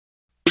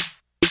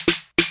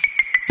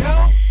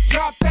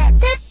drop that.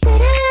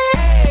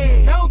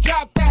 Hey, don't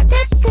drop that.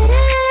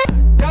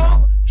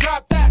 Don't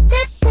drop that.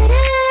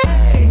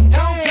 Hey,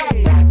 don't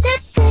drop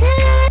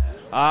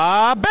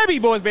that. Baby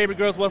boys, baby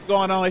girls, what's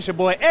going on? It's your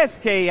boy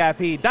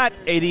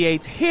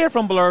SKIP.88 here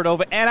from Blurred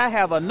Over, and I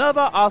have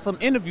another awesome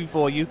interview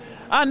for you.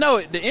 I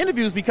know the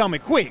interview's becoming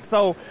quick,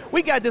 so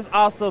we got this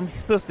awesome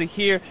sister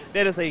here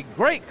that is a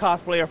great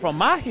cosplayer from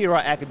My Hero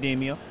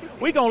Academia.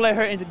 We're going to let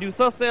her introduce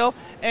herself,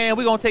 and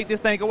we're going to take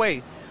this thing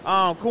away.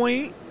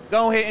 Queen,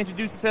 go ahead and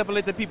introduce yourself and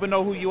let the people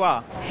know who you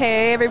are.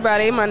 Hey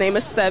everybody, my name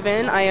is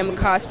Seven. I am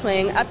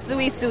cosplaying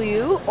Atsui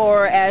Suyu,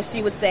 or as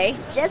she would say,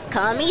 just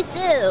call me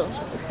Sue.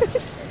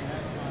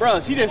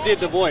 Bro, she just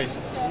did the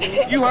voice.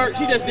 You heard?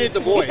 She just did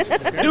the voice.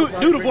 Do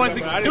the voice.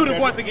 Do the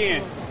voice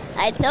again.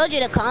 I told you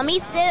to call me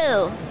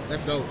Sue.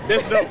 That's dope.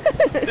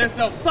 That's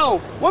dope. So,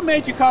 what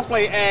made you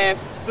cosplay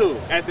as Sue,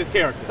 as this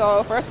character?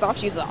 So first off,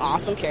 she's an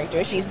awesome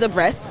character. She's the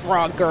best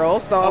frog girl,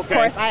 so of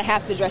course I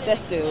have to dress as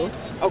Sue.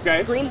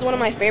 Okay. Green's one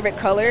of my favorite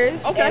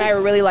colors, okay. And I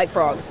really like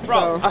frogs.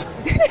 So,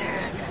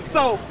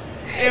 so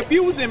if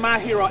you was in My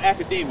Hero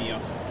Academia,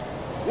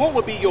 what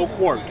would be your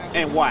quirk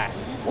and why?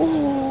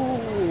 Ooh.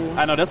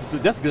 I know that's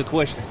a good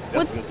question.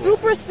 Would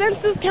super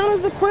senses count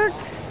as a quirk?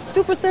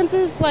 Super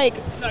senses like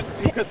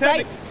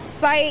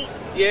sight,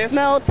 yes.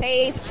 Smell,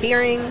 taste,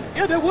 hearing.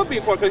 Yeah, that would be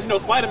a quirk because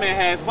Spider-Man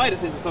has spider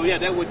senses, so yeah,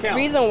 that would count.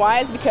 Reason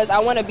why is because I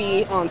want to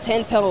be on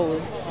 10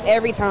 toes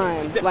every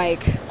time.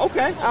 Like,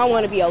 okay, I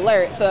want to be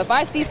alert. So if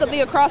I see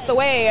something across the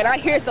way and I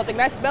hear something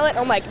and I smell it,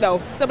 I'm like,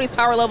 no, somebody's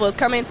power level is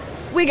coming.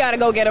 We gotta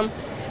go get them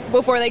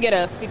before they get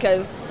us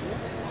because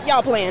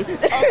y'all playing.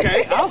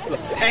 Okay, awesome.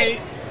 Hey.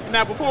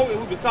 Now, before we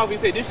was talking, you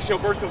said this is your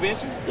first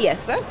convention? Yes,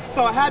 sir.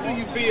 So how do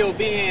you feel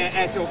being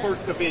at your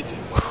first convention?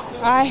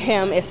 I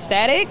am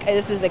ecstatic.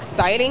 This is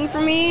exciting for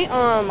me.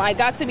 I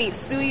got to meet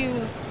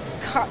Suyu's,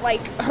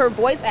 her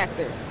voice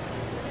actor.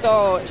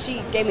 So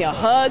she gave me a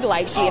hug,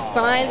 she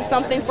assigned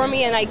something for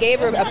me, and I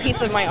gave her a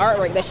piece of my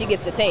artwork that she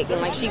gets to take,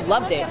 and she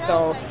loved it.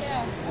 So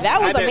that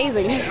was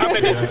amazing. I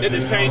bet it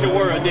just changed your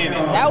world, didn't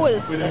it? That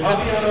was...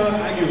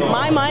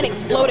 my mind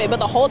exploded, but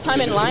the whole time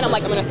in line, I'm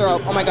like, I'm going to throw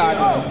up. Oh, my God.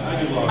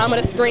 I'm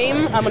going to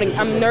scream.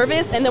 I'm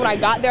nervous. And then when I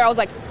got there, I was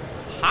like,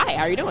 hi,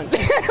 how are you doing?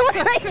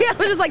 I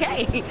was just like,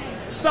 hey.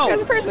 So,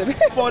 as a person.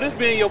 For this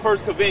being your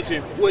first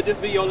convention, would this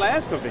be your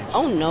last convention?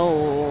 Oh,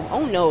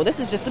 no. This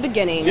is just the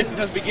beginning. This is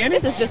just the beginning?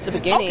 This is just the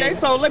beginning. Okay,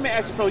 so let me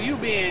ask you, so you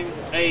being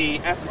a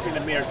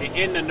African-American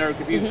in the nerd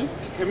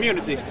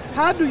community,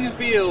 how do you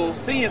feel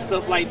seeing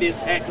stuff like this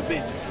at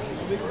conventions?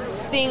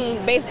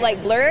 Seeing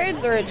like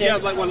blurs or just... Yeah,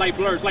 like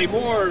blurs, like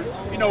more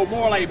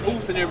like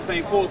booths and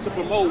everything to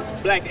promote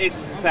black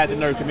excellence inside the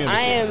nerd community.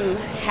 I am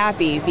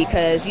happy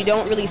because you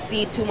don't really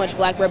see too much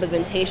black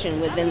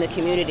representation within the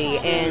community,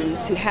 and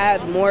to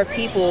have more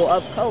people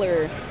of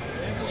color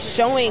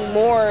showing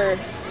more,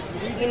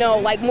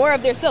 more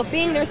of their self,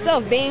 being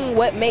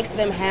what makes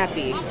them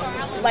happy.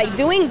 Like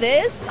doing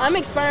this, I'm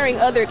inspiring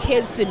other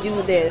kids to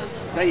do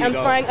this. I'm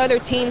inspiring other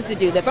teens to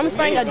do this. I'm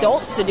inspiring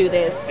adults to do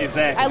this.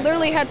 Exactly. I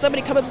literally had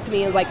somebody come up to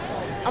me and was like,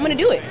 I'm going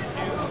to do it.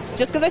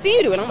 Just because I see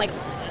you do it. I'm like,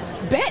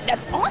 bet,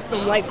 that's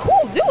awesome. Like,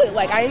 cool, do it.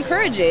 Like, I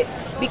encourage it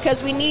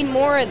because we need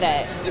more of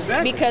that.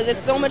 Exactly. Because it's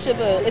so much of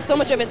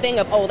a thing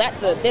of, oh,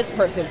 that's a this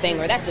person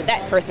thing or that's a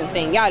that person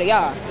thing, yada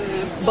yada.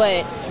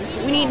 But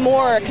we need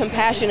more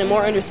compassion and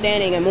more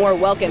understanding and more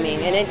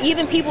welcoming. And then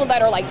even people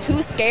that are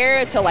too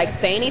scared to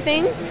say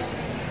anything,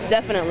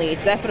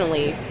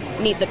 definitely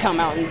need to come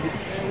out and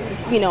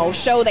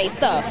show they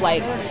stuff.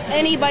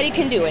 Anybody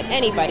can do it. I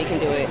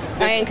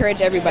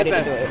encourage everybody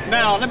to do it.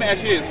 Now, let me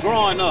ask you this.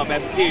 Growing up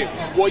as a kid,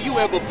 were you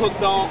ever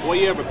picked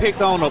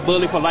on or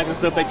bullied for liking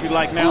stuff that you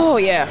like now? Oh,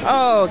 yeah.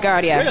 Oh,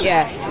 God, yeah. Really?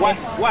 Yeah.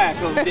 Why?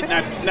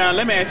 Now,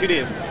 let me ask you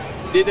this.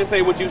 Did they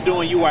say what you was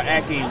doing, you were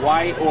acting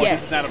white, or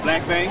yes. This is not a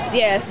black thing?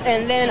 Yes,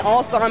 and then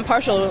also I'm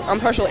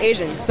partial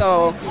Asian,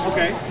 so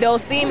okay. They'll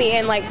see me,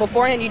 and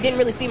beforehand you didn't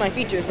really see my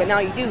features, but now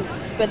you do.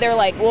 But they're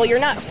like, well, you're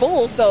not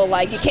full, so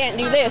you can't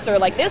do this, or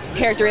this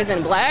character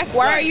isn't black.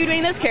 Why are you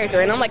doing this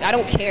character? And I'm like, I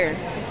don't care.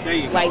 There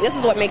you go. This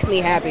is what makes me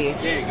happy.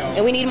 There you go.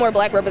 And we need more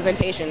black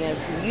representation.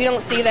 If you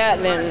don't see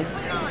that, then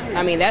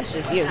that's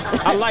just you.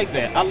 I like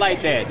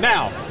that.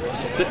 Now,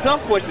 the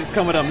tough question's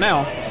coming up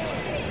now.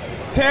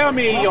 Tell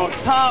me your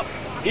top.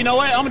 You know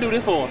what? I'm going to do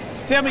this for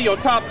her. Tell me your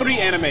top 3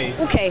 animes.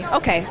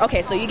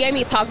 Okay. So you gave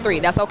me top 3.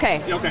 That's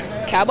okay.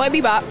 Okay. Cowboy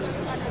Bebop.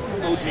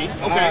 OG.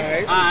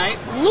 Okay. All right.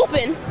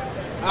 Lupin.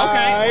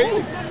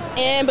 Okay.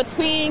 And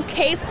between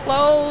Case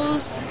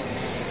Closed,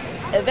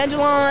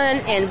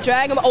 Evangelion, and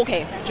Dragon Ball.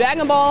 Okay.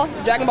 Dragon Ball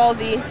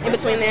Z, in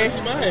between there.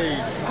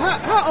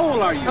 How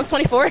old are you? I'm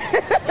 24.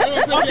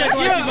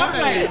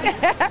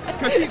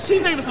 Because she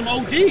named some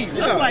OGs.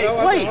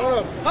 Yeah, wait.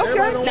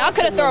 Okay. Now I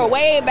could have thrown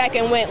way back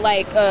and went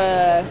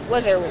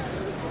was it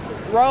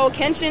Rurouni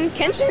Kenshin?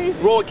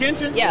 Rurouni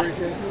Kenshin? Yeah.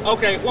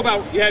 Okay, what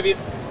about, you have it,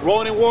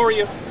 Ronin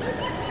Warriors?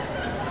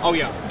 Oh,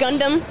 yeah.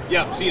 Gundam?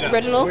 Yeah, she does.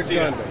 Original?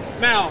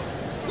 Now,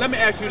 let me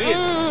ask you this.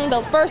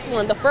 The first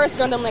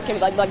Gundam that came,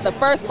 the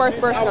first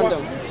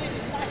Gundam.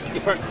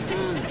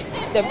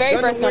 The very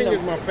Gundam first Wing Gundam.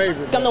 is my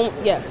favorite. Gundam,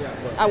 yes.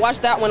 I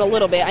watched that one a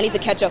little bit. I need to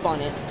catch up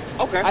on it.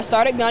 Okay. I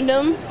started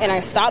Gundam and I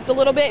stopped a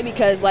little bit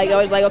because I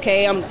was like,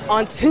 okay, I'm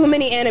on too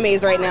many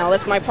animes right now.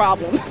 That's my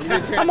problem.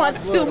 I'm on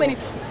too many.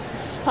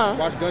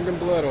 Watch Gundam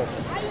Blood Oath.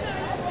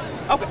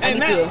 Okay. And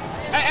me now, too.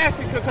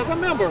 actually, because I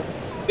remember,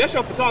 that's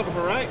your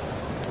photographer, right?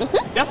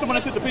 Mm-hmm. That's the one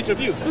that took the picture of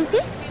you.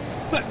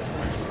 Mm-hmm. So,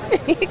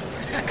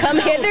 Come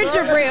hither,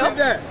 Jabril.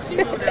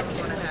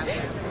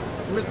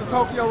 Mr.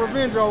 Tokyo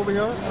Revenge over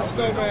here. Let's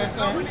go, man.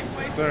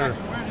 Sir,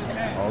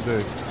 all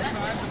day.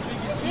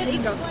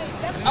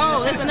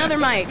 Oh, there's another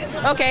mic.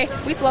 Okay,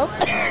 we slow.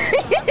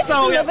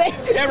 so A little bit.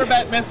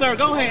 everybody, man, sir,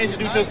 go ahead and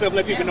introduce yourself.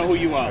 Let people know who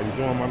you are. How you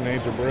doing? My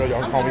name's Jabril.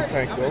 Y'all can call me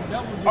Tank,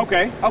 though.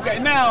 Okay.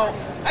 Now,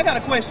 I got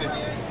a question.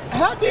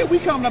 How did we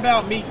come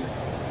about meeting?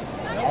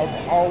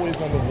 I'm always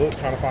on the look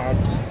trying to find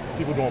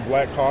people doing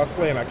black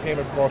cosplay, and I came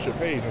across your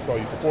page and saw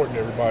you supporting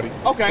everybody.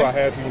 Okay. So I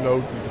had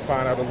to,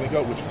 find out to link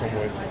up with you some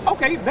way.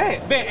 Okay,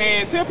 bet.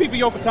 And tell people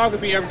your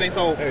photography and everything.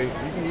 So, Hey, you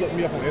can look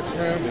me up on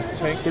Instagram. It's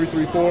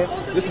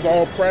Tank334. This is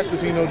all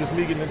practice, just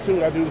me getting into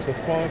it. I do this for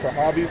fun, for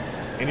hobbies.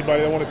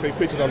 Anybody that want to take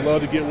pictures, I'd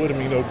love to get with them,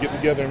 get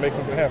together and make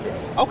something happen.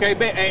 okay,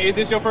 bet. And is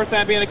this your first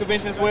time being at a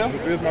convention as well?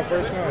 This is my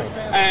first time.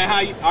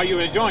 And are you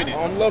enjoying it?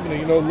 I'm loving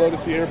it. Love to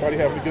see everybody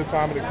having a good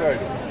time and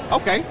excited.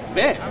 Okay,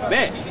 bet.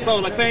 So,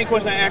 like, same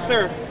question I asked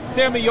her.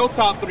 Tell me your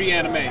top 3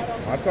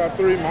 animes. My top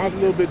 3, mine's a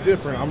little bit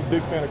different. I'm a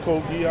big fan of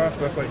Code Geass.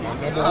 That's like my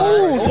number one.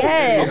 Oh,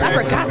 yes. I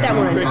forgot that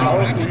I'm taking one.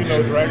 old school,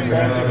 Dragon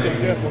Ball,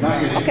 Shippuden Death.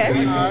 Okay.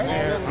 And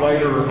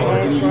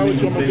I'm trying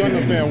with you. I'm a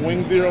Gundam fan.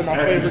 Wing Zero, my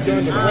favorite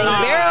Gundam. Wing Zero.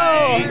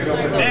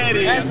 That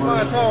is. That's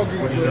my Tall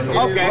Geese.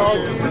 Okay.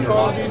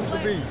 Tall Geese the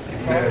Beast.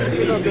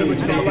 You know, but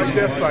you don't like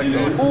Death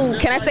Cycle. Ooh,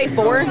 can I say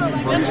 4?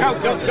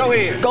 Go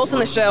ahead. Ghost in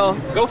the Shell.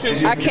 Ghost in the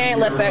Shell. I can't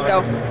let that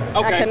go.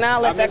 Okay. I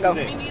cannot let that go.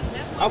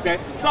 Okay.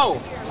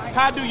 So,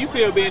 how do you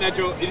feel being at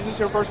is this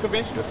your first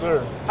convention? Yes,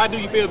 sir. How do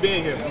you feel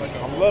being here?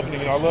 I'm loving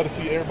it. I love to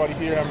see everybody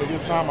here having a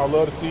good time. I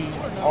love to see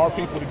our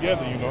people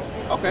together,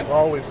 Okay. It's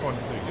always fun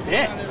to see.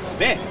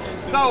 Bet.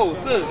 So,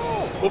 sis,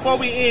 before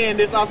we end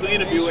this awesome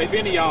interview, if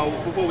any of y'all,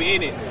 before we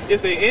end it,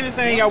 is there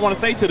anything y'all want to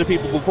say to the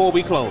people before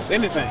we close?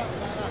 Anything?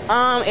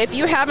 If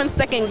you're having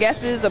second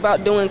guesses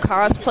about doing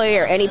cosplay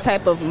or any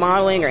type of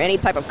modeling or any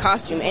type of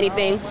costume,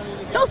 anything,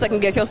 don't second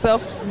guess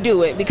yourself.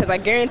 Do it, because I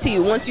guarantee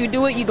you, once you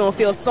do it, you're going to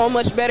feel so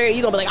much better.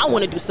 You're going to be like, I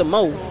want to do some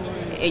more.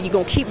 And you're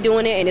going to keep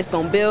doing it, and it's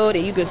going to build,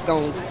 and you're just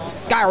going to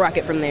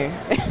skyrocket from there.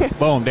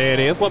 Boom, there it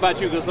is. What about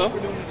you, good sir?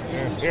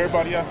 And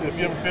everybody out there, if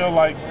you ever feel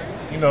like,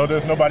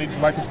 there's nobody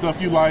like the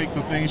stuff you like,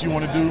 the things you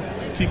want to do,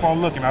 keep on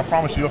looking. I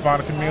promise you'll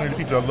find a community of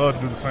people that love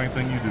to do the same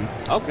thing you do.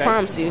 Okay.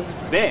 Promise you.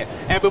 Bet.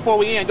 And before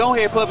we end, go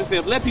ahead, plug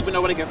yourself. Let people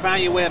know where they can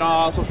find you at on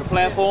all social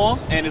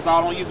platforms, and it's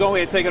all on you. Go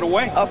ahead, take it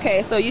away.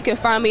 Okay, so you can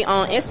find me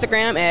on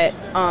Instagram at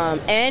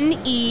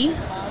NERVII,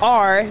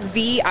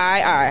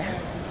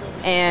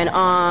 and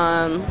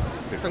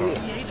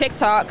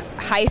TikTok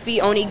hyphy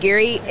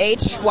Onigiri,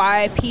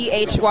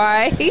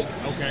 HYPHY.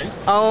 Okay.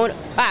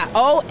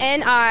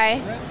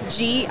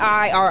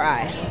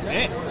 ONIGIRI.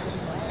 Bet.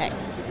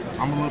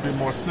 I'm a little bit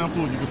more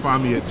simple. You can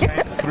find me at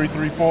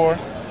Tank334,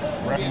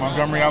 right in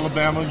Montgomery,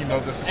 Alabama.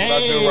 This is what I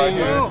do right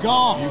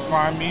here. You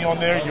find me on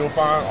there. You'll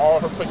find all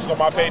her pictures on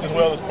my page as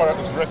well as part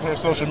of the rest of her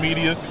social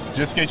media.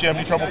 Just in case you have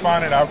any trouble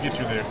finding it, I'll get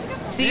you there.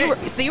 See, you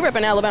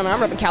repping Alabama. I'm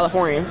repping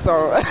California,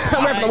 so I'm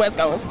repping the West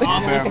Coast.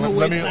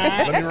 Let me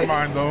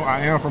remind though,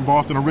 I am from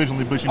Boston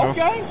originally, but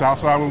Okay. South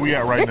Side where we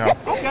at right now.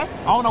 Okay. I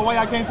don't know why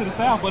I came to the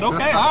South, but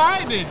okay. All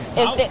right, then.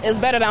 It's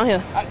better down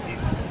here.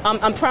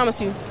 I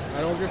promise you. I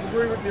don't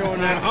disagree with you on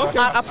that. Okay.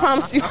 I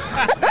promise you.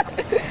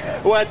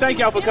 Well, thank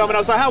y'all for coming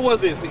up. So how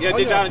was this? Did y'all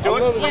enjoy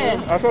it?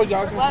 Yes. I told you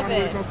I was going Love to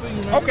it. come see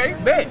you, man. Okay,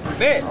 bet.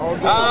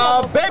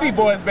 Baby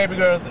boys, baby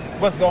girls,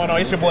 what's going on?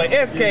 It's your boy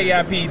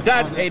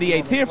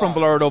SKIP.88 here from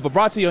Blurred Over,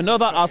 brought to you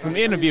another awesome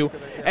interview.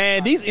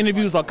 And these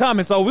interviews are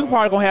coming, so we're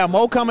probably going to have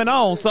more coming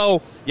on.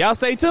 So y'all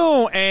stay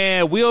tuned,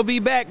 and we'll be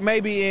back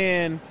maybe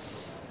in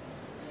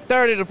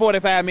 30 to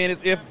 45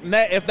 minutes, if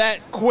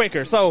that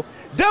quicker. So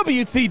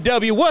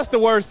WTW, what's the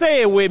word?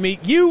 Say it with me.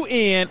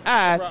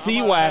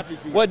 UNITY.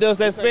 What does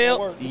that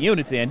spell?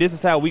 Unity. And this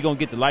is how we going to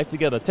get the life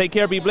together. Take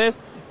care, be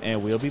blessed,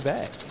 and we'll be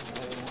back.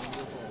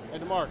 Hey,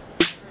 DeMarc.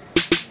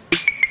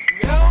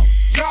 Don't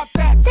drop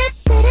that.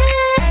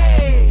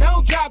 Hey,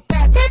 don't drop